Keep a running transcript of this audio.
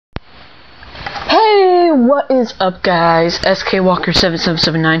What is up, guys?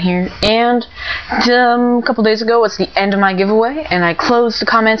 SKWalker7779 here, and a couple days ago was the end of my giveaway, and I closed the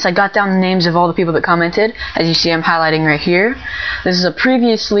comments. I got down the names of all the people that commented. As you see, I'm highlighting right here. This is a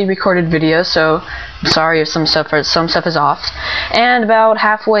previously recorded video, so I'm sorry if some stuff is off. And about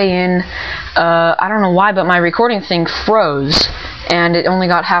halfway in, I don't know why, but my recording thing froze, and it only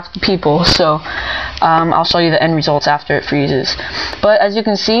got half the people, so I'll show you the end results after it freezes. But as you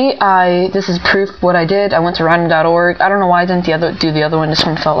can see, this is proof of what I did. I went to random.org. I don't know why I didn't do the other one. This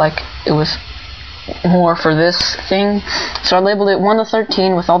one felt like it was more for this thing. So I labeled it 1 to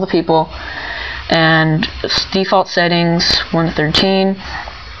 13 with all the people, and default settings 1 to 13.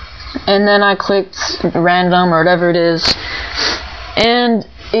 And then I clicked random or whatever it is, and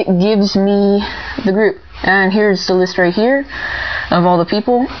it gives me the group. And here's the list right here of all the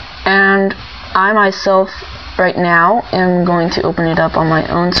people, and I myself right now am going to open it up on my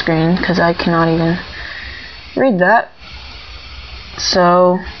own screen because I cannot even read that.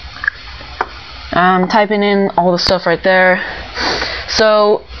 So I'm typing in all the stuff right there.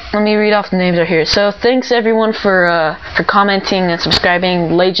 So let me read off the names right here. So thanks everyone for commenting and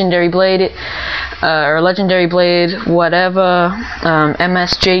subscribing. Legendary Blade, or Legendary Blade, whatever.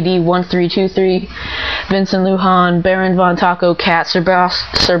 MSJD1323, Vincent Lujan, Baron Von Taco, Cat,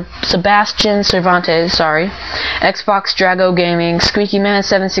 Sebastian Cervantes, sorry, XBOXDRAGOGAMING, Squeaky Man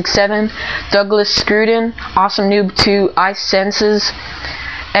 767, Douglas Scruden, Awesome Noob 2, Ice Senses,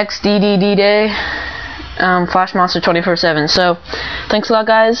 XDDD Day, Flash Monster 24/7. So thanks a lot,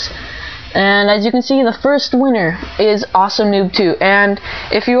 guys. And as you can see, the first winner is Awesome Noob 2. And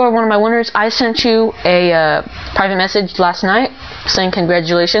if you are one of my winners, I sent you a private message last night saying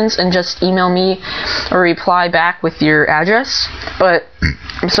congratulations, and just email me or reply back with your address. But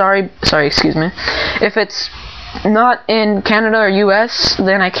I'm sorry, excuse me, if it's not in Canada or US,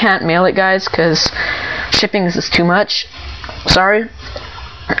 then I can't mail it, guys, because shipping is just too much. Sorry.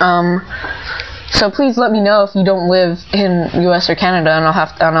 So please let me know if you don't live in US or Canada, and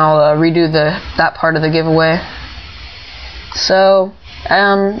I'll redo that part of the giveaway. So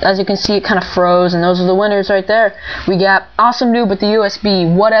as you can see, it kind of froze, and those are the winners right there. We got Awesome Noob with the USB,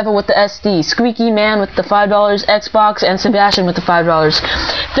 Whatever with the SD, Squeaky Man with the $5, Xbox, and Sebastian with the $5.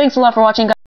 Thanks a lot for watching, guys.